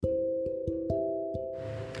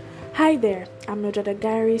Hi there, I'm Nojada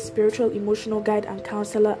Gary, spiritual emotional guide and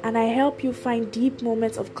counselor, and I help you find deep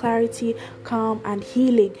moments of clarity, calm, and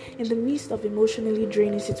healing in the midst of emotionally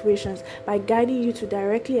draining situations by guiding you to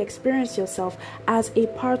directly experience yourself as a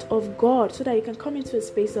part of God so that you can come into a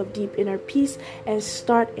space of deep inner peace and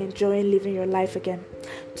start enjoying living your life again.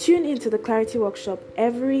 Tune into the Clarity Workshop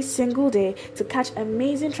every single day to catch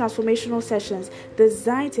amazing transformational sessions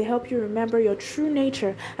designed to help you remember your true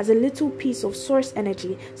nature as a little piece of source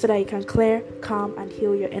energy so that you can clear, calm, and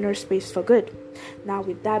heal your inner space for good. Now,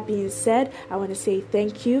 with that being said, I want to say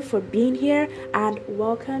thank you for being here and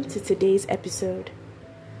welcome to today's episode.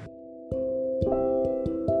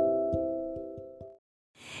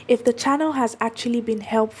 If the channel has actually been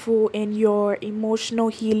helpful in your emotional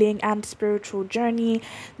healing and spiritual journey,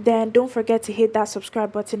 then don't forget to hit that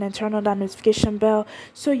subscribe button and turn on that notification bell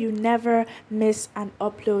so you never miss an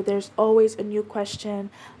upload. There's always a new question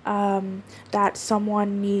that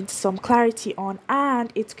someone needs some clarity on,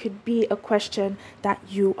 and it could be a question that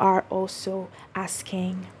you are also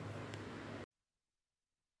asking.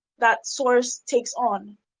 That source takes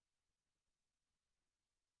on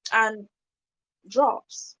and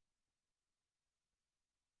drops.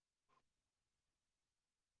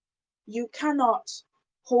 You cannot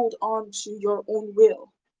hold on to your own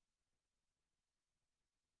will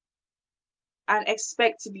and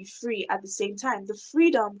expect to be free at the same time. The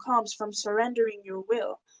freedom comes from surrendering your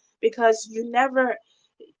will because you never,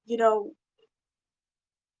 you know,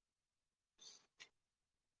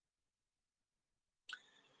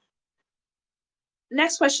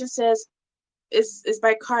 next question says is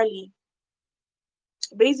by Carly.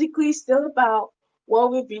 Basically still about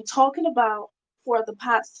what we've been talking about for the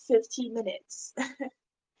past 15 minutes.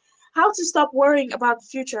 How to stop worrying about the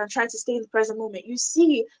future and try to stay in the present moment. You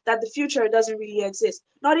see that the future doesn't really exist,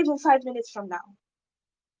 not even 5 minutes from now.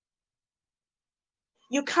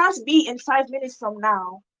 You can't be in 5 minutes from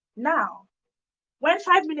now. Now, when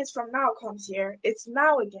 5 minutes from now comes here, it's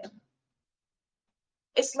now again.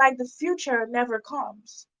 It's like the future never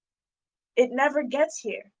comes. It never gets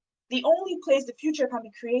here. The only place the future can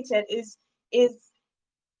be created is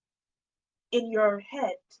in your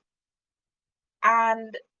head.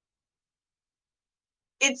 And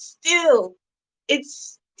it's still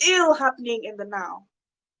happening in the now.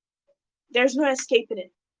 There's no escaping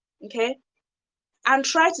it. Okay? And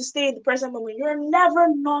try to stay in the present moment. You're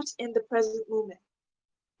never not in the present moment.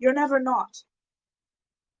 You're never not.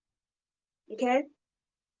 Okay?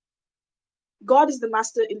 God is the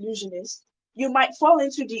master illusionist. You might fall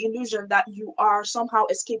into the illusion that you are somehow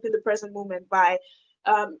escaping the present moment by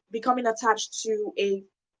becoming attached to a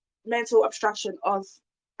mental abstraction of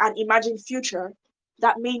an imagined future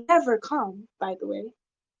that may never come, by the way,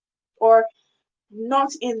 or not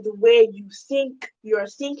in the way you think you're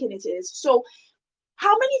thinking it is. So,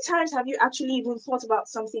 how many times have you actually even thought about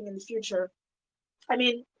something in the future? I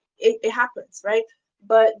mean, it happens, right?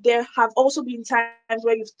 But there have also been times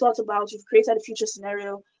where you've created a future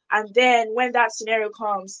scenario, and then when that scenario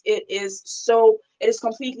comes, it is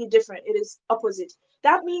completely different. It is opposite.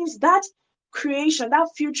 That means that creation, that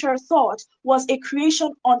future thought, was a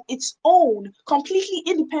creation on its own, completely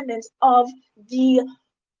independent of the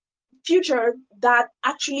future that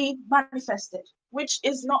actually manifested, which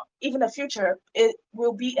is not even a future. It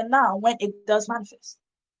will be a now when it does manifest.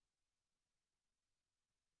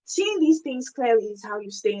 Seeing these things clearly is how you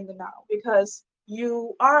stay in the now because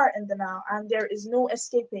you are in the now and there is no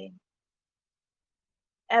escaping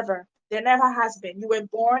ever. There never has been. You were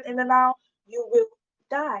born in the now, you will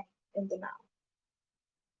die in the now.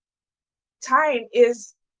 Time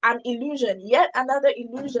is an illusion, yet another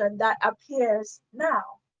illusion that appears now.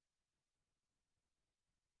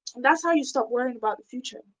 And that's how you stop worrying about the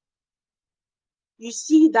future. You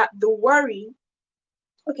see that the worry,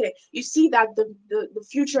 okay, you see that the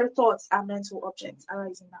future thoughts are mental objects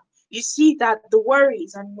arising now. You see that the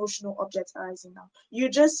worries and emotional objects arising now. You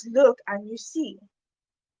just look and you see.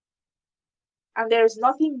 And there is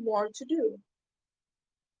nothing more to do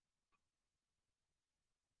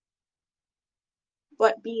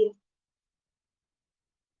but be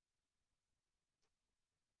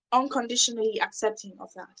unconditionally accepting of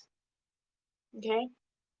that. Okay?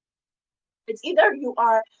 It's either you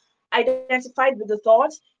are identified with the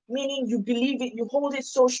thought, meaning you believe it, you hold it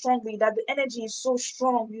so strongly that the energy is so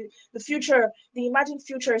strong. The future, the imagined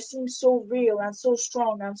future seems so real and so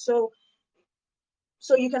strong and so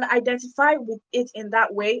you can identify with it in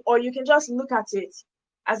that way, or you can just look at it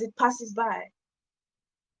as it passes by,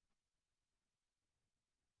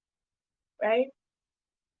 right?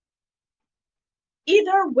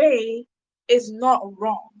 Either way is not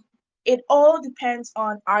wrong. It all depends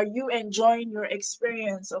on, are you enjoying your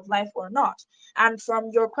experience of life or not? And from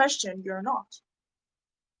your question, you're not.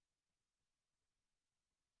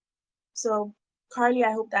 So, Carly,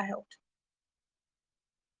 I hope that helped.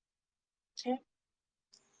 Okay.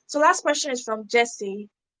 So last question is from Jesse.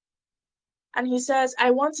 And he says,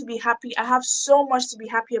 I want to be happy. I have so much to be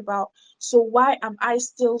happy about. So why am I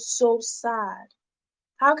still so sad?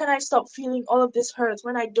 How can I stop feeling all of this hurt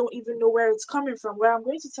when I don't even know where it's coming from? Well, I'm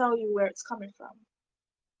going to tell you where it's coming from.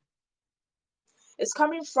 It's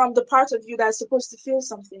coming from the part of you that's supposed to feel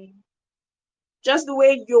something. Just the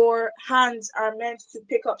way your hands are meant to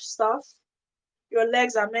pick up stuff, your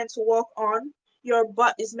legs are meant to walk on, your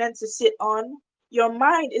butt is meant to sit on, your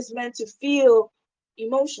mind is meant to feel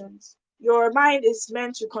emotions. Your mind is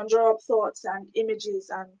meant to conjure up thoughts and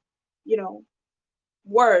images and, you know,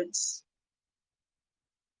 words.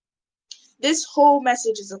 This whole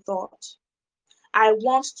message is a thought. I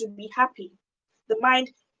want to be happy. The mind,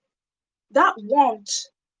 that want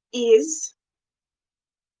is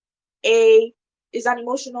a is an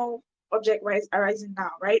emotional object arising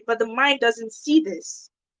now, right? But the mind doesn't see this,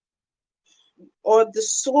 or the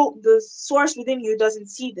source within you doesn't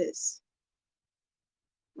see this,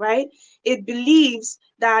 right? It believes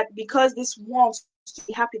that because this wants to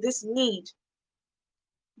be happy, this need,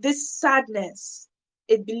 this sadness,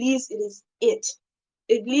 it believes it is it.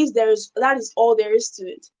 It believes that is all there is to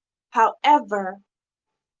it. However,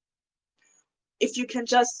 if you can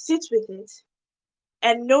just sit with it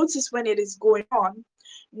and notice when it is going on,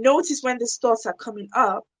 notice when these thoughts are coming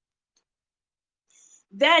up,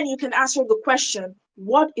 then you can answer the question,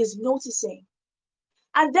 what is noticing?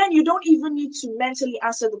 And then you don't even need to mentally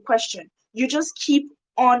answer the question. You just keep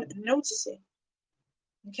on noticing.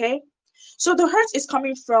 Okay? So the hurt is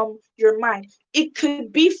coming from your mind. It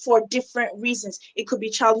could be for different reasons. It could be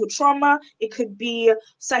childhood trauma, it could be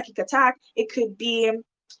psychic attack, it could be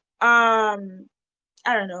I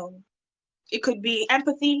don't know. It could be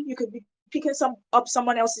empathy, you could be picking up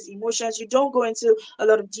someone else's emotions. You don't go into a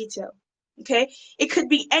lot of detail. Okay? It could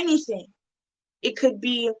be anything. It could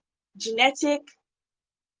be genetic.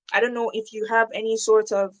 I don't know if you have any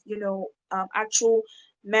sort of, actual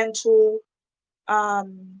mental,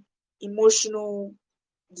 emotional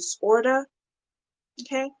disorder.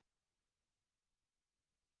 Okay.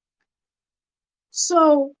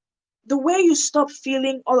 So the way you stop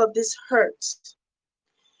feeling all of this hurt,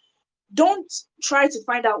 don't try to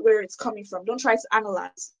find out where it's coming from. Don't try to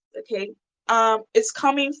analyze. Okay. It's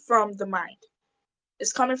coming from the mind.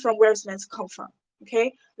 It's coming from where it's meant to come from.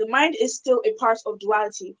 Okay. The mind is still a part of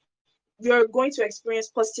duality. You're going to experience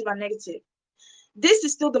positive and negative. This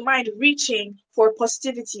is still the mind reaching for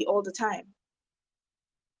positivity all the time.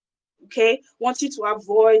 Okay, wants you to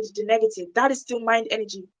avoid the negative. That is still mind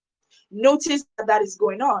energy. Notice that is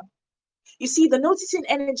going on. You see, the noticing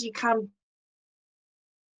energy can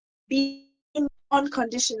be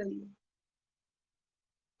unconditionally.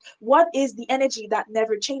 What is the energy that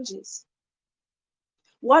never changes?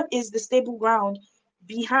 What is the stable ground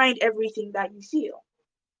behind everything that you feel?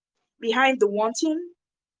 Behind the wanting,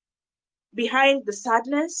 behind the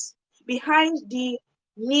sadness, behind the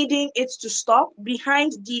needing it to stop,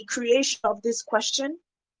 behind the creation of this question,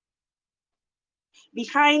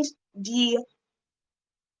 behind the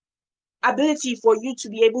ability for you to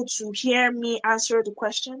be able to hear me answer the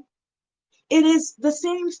question. It is the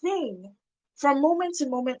same thing. From moment to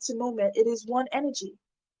moment to moment, it is one energy,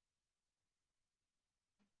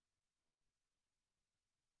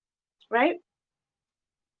 right?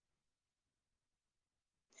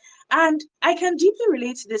 And I can deeply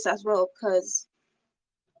relate to this as well because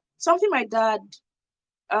something my dad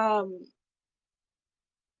um,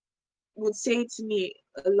 would say to me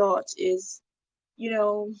a lot is, you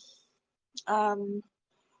know, um,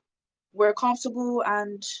 we're comfortable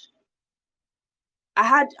and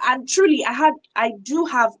I do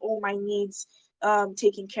have all my needs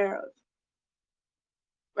taken care of,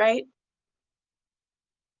 right?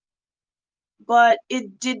 But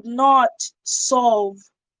it did not solve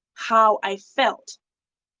how I felt.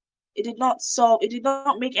 It did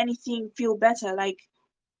not make anything feel better. Like,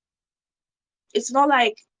 it's not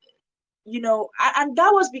like, and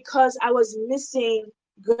that was because I was missing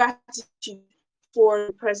gratitude for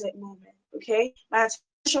the present moment. Okay. My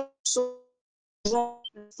attention was so drawn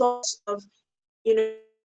to the thoughts of, you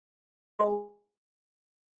know,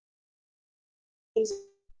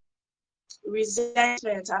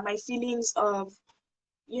 resentment and my feelings of,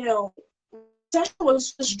 you know, attention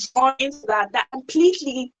was just drawn into that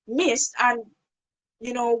completely missed and,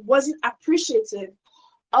 wasn't appreciative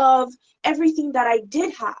of everything that I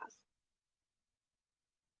did have.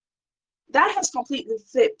 that has completely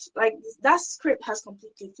flipped. Like, that script has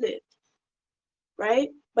completely flipped, right?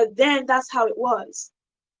 But then that's how it was.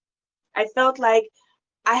 I felt like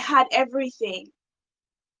I had everything.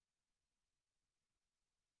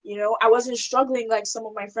 I wasn't struggling like some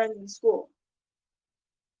of my friends in school.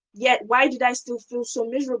 Yet, why did I still feel so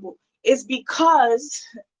miserable? It's because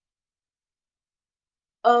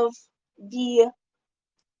of the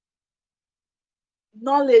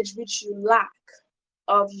knowledge which you lack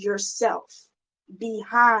of yourself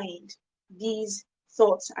behind these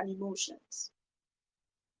thoughts and emotions.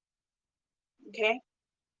 Okay?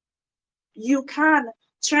 You can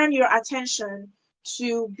turn your attention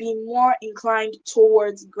to be more inclined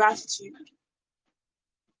towards gratitude.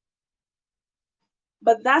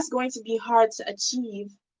 But that's going to be hard to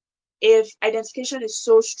achieve if identification is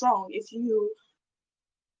so strong. If you,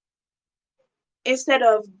 instead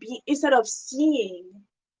of seeing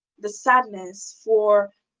the sadness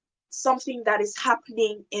for something that is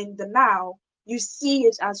happening in the now, you see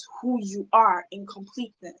it as who you are in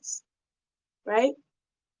completeness, right?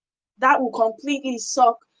 That will completely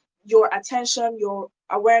suck your attention, your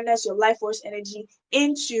awareness, your life force energy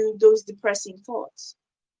into those depressing thoughts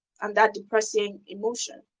and that depressing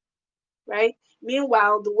emotion, right?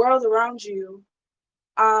 Meanwhile, the world around you,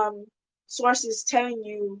 sources telling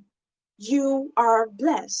you, you are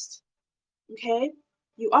blessed, okay?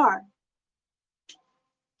 You are.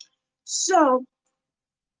 So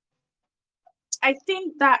I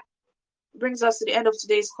think that brings us to the end of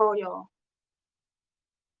today's call, y'all.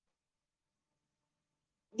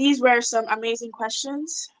 These were some amazing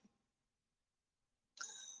questions.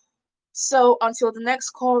 So until the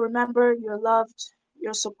next call, remember, you're loved,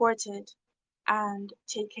 you're supported, and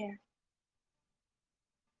take care.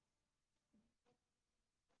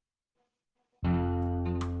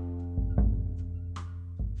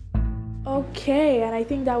 Okay, and I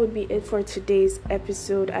think that would be it for today's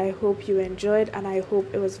episode. I hope you enjoyed and I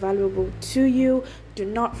hope it was valuable to you. Do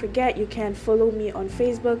not forget, you can follow me on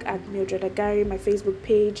Facebook at Mildred Agari, my Facebook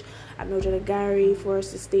page at Mildred Agari, for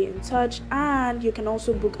us to stay in touch. And you can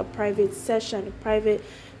also book a private session, a private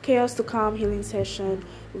Chaos to Calm healing session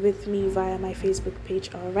with me via my Facebook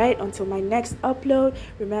page. All right, until my next upload,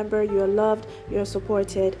 remember, you're loved, you're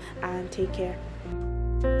supported, and take care.